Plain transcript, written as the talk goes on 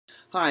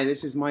Hi,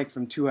 this is Mike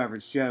from Two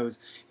Average Joes,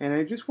 and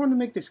I just wanted to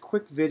make this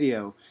quick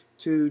video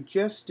to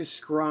just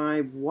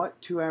describe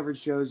what Two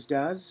Average Joes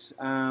does,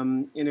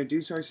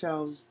 introduce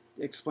ourselves,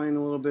 explain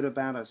a little bit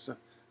about us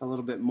a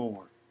little bit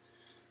more.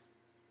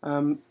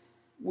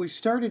 We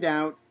started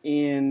out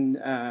in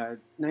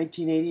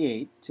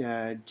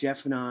 1988,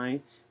 Jeff and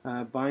I,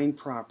 buying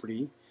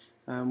property.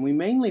 We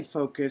mainly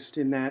focused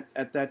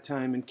at that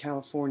time in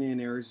California and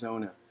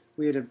Arizona.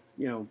 We had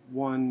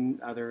one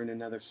other in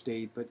another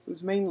state, but it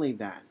was mainly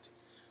that.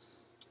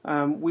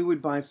 We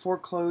would buy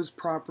foreclosed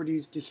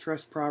properties,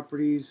 distressed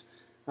properties,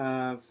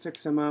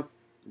 fix them up,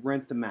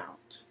 rent them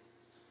out.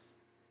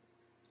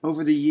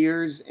 Over the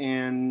years,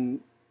 and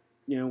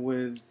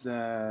with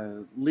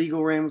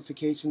legal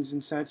ramifications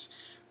and such,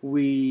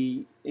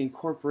 we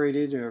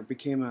incorporated or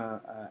became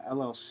a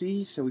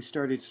LLC. So we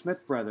started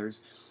Smith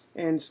Brothers,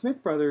 and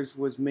Smith Brothers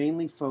was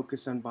mainly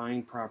focused on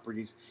buying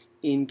properties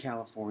in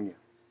California.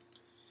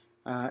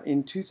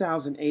 In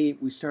 2008,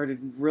 we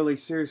started really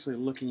seriously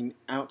looking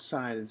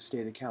outside of the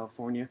state of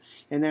California,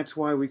 and that's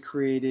why we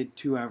created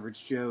Two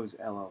Average Joes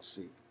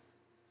LLC.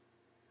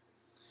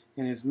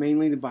 And it's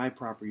mainly to buy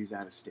properties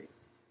out of state.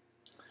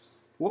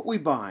 What we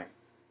buy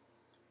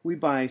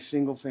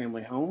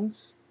single-family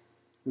homes,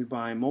 we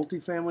buy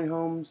multifamily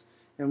homes,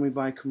 and we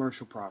buy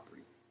commercial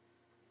property.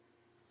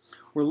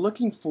 We're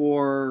looking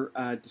for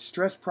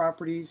distressed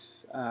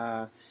properties,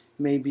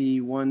 maybe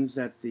ones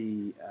that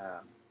the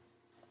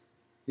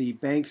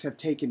banks have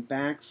taken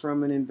back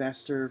from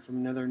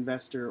another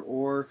investor,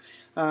 or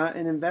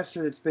an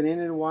investor that's been in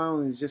it a while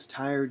and is just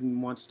tired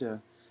and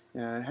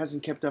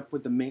hasn't kept up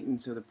with the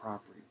maintenance of the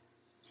property.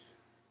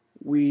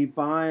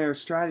 Our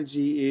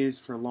strategy is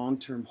for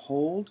long-term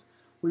hold.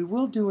 We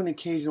will do an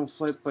occasional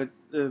flip, but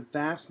the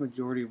vast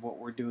majority of what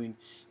we're doing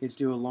is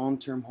do a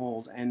long-term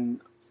hold,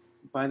 and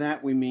by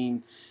that we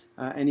mean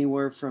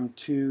anywhere from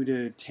 2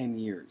 to 10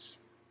 years.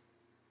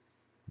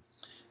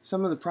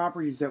 Some of the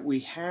properties that we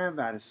have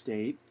out of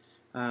state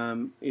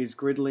is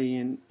Gridley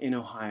in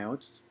Ohio.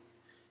 It's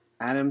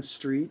Adams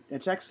Street.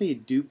 That's actually a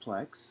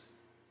duplex.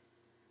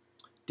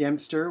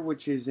 Dempster,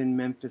 which is in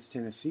Memphis,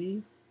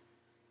 Tennessee.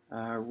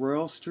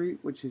 Royal Street,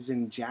 which is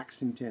in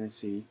Jackson,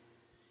 Tennessee.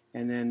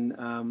 And then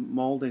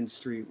Malden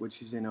Street,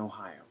 which is in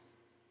Ohio.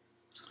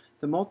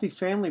 The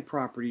multifamily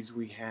properties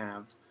we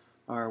have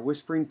are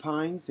Whispering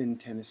Pines in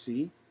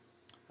Tennessee.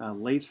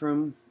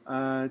 Latham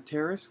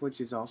Terrace, which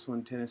is also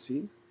in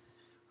Tennessee.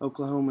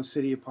 Oklahoma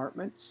City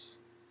Apartments,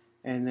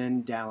 and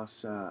then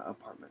Dallas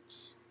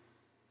Apartments.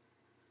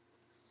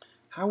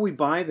 How we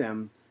buy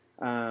them,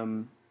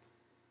 the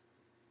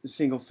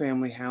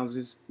single-family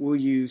houses, we'll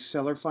use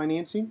seller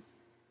financing,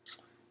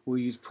 we'll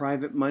use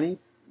private money,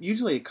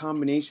 usually a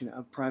combination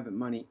of private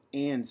money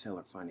and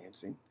seller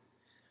financing.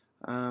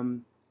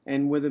 And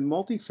with a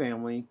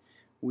multifamily,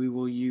 we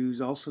will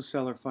use also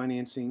seller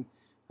financing,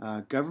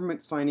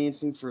 government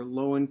financing for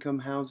low-income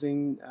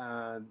housing.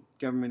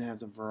 Government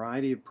has a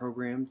variety of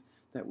programs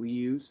that we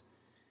use.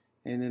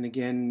 And then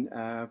again,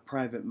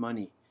 private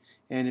money.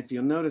 And if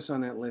you'll notice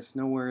on that list,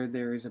 nowhere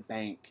there is a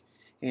bank.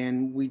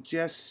 And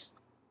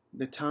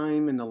the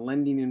time and the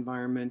lending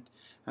environment,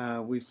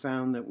 we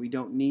found that we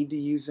don't need to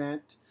use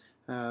that.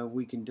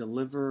 We can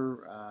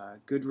deliver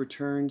good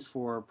returns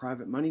for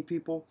private money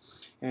people.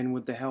 And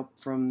with the help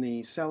from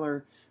the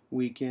seller,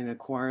 we can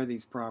acquire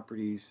these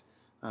properties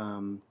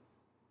at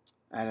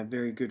a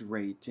very good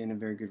rate and a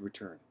very good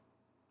return.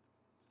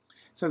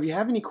 So if you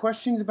have any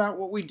questions about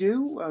what we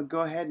do,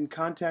 go ahead and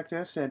contact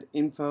us at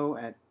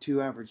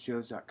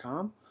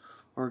info@twoaveragejoes.com,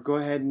 or go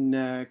ahead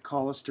and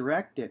call us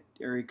direct at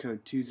area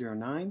code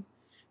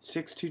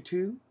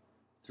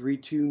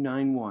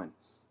 209-622-3291.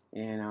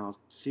 And I'll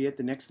see you at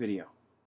the next video.